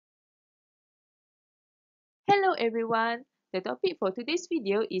Hello everyone! The topic for today's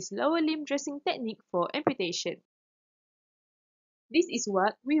video is lower limb dressing technique for amputation. This is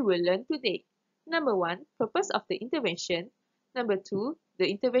what we will learn today. Number 1, purpose of the intervention. Number 2, the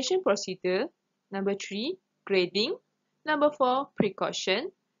intervention procedure. Number 3, grading. Number 4,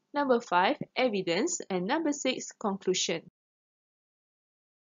 precaution. Number 5, evidence. And number 6, conclusion.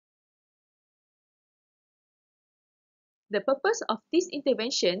 The purpose of this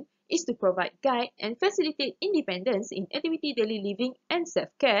intervention is to provide guide and facilitate independence in activity daily living and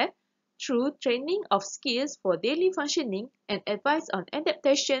self-care through training of skills for daily functioning and advice on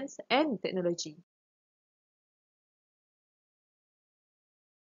adaptations and technology.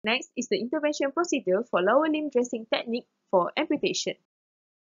 Next is the intervention procedure for lower limb dressing technique for amputation.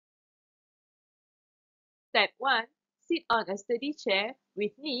 Step 1. Sit on a sturdy chair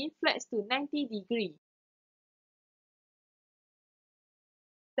with knee flexed to 90 degrees.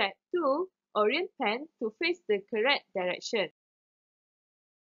 Step 2. Orient pen to face the correct direction.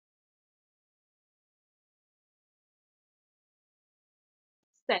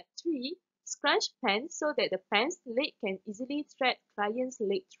 Step 3. Scrunch pants so that the pants leg can easily thread client's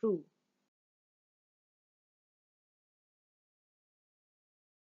leg through.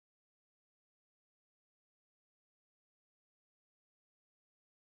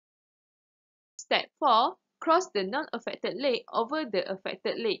 Step 4. Cross the non-affected leg over the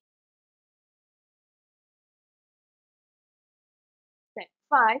affected leg. Step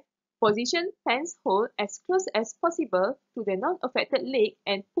 5. Position pants hole as close as possible to the non-affected leg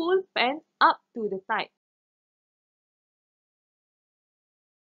and pull pants up to the thigh.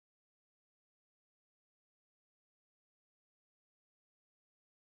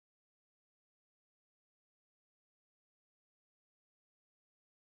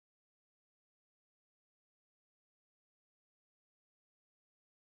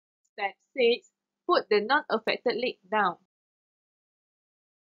 Step 6. Put the non-affected leg down.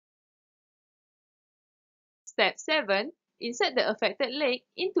 Step 7. Insert the affected leg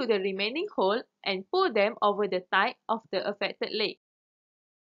into the remaining hole and pull them over the thigh of the affected leg.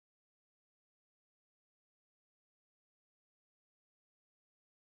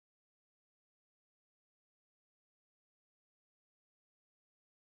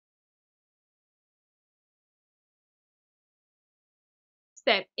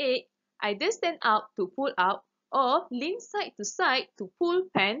 Step 8. Either stand up to pull out or lean side to side to pull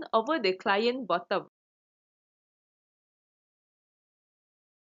pen over the client bottom.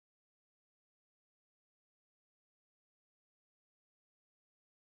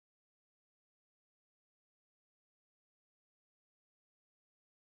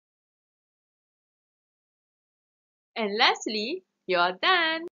 And lastly, you're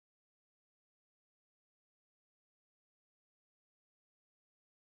done!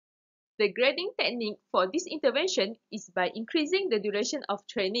 The grading technique for this intervention is by increasing the duration of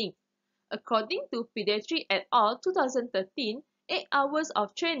training. According to Pediatry et al. 2013, 8 hours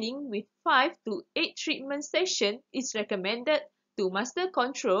of training with 5 to 8 treatment sessions is recommended to master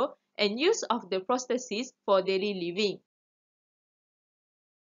control and use of the prosthesis for daily living.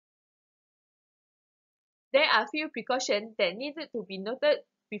 There are few precautions that needed to be noted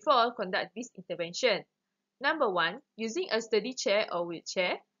before conduct this intervention. Number 1, using a sturdy chair or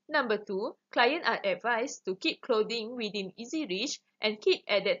wheelchair. Number 2, clients are advised to keep clothing within easy reach and keep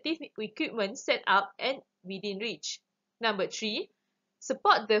adaptive equipment set up and within reach. Number 3,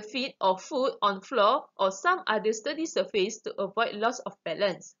 support the feet or foot on floor or some other sturdy surface to avoid loss of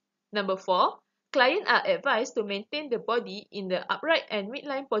balance. Number 4, clients are advised to maintain the body in the upright and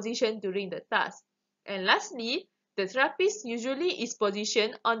midline position during the task. And lastly, the therapist usually is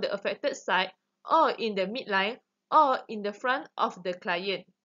positioned on the affected side or in the midline or in the front of the client.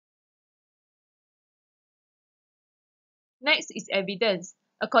 Next is evidence.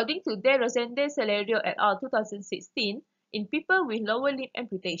 According to De Rosende Celerio et al. 2016, in people with lower limb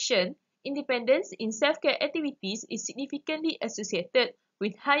amputation, independence in self-care activities is significantly associated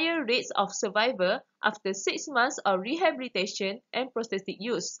with higher rates of survival after 6 months of rehabilitation and prosthetic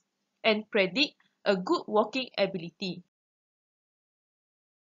use, and predict a good walking ability.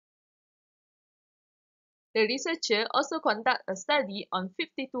 The researcher also conducted a study on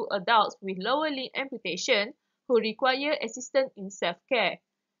 52 adults with lower limb amputation who require assistance in self-care.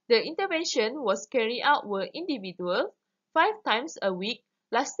 The intervention was carried out were individual, 5 times a week,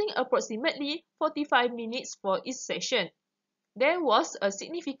 lasting approximately 45 minutes for each session. There was a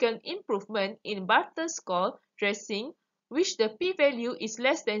significant improvement in Bartter score dressing, which the p-value is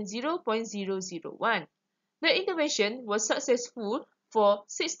less than 0.001. The intervention was successful for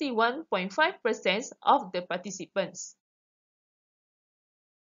 61.5% of the participants.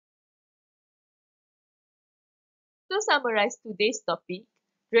 To summarize today's topic,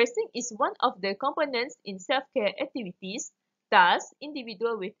 dressing is one of the components in self-care activities. Thus,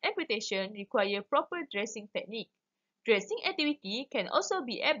 individuals with amputation require proper dressing technique. Dressing activity can also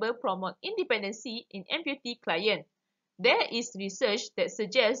be able to promote independency in amputee client. There is research that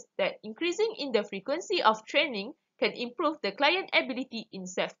suggests that increasing in the frequency of training can improve the client ability in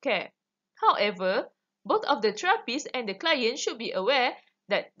self-care. However, both of the therapist and the client should be aware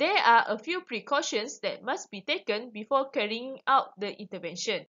that there are a few precautions that must be taken before carrying out the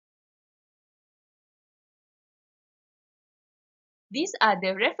intervention. These are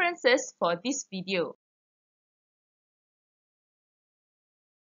the references for this video.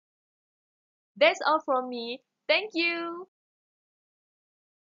 That's all from me. Thank you.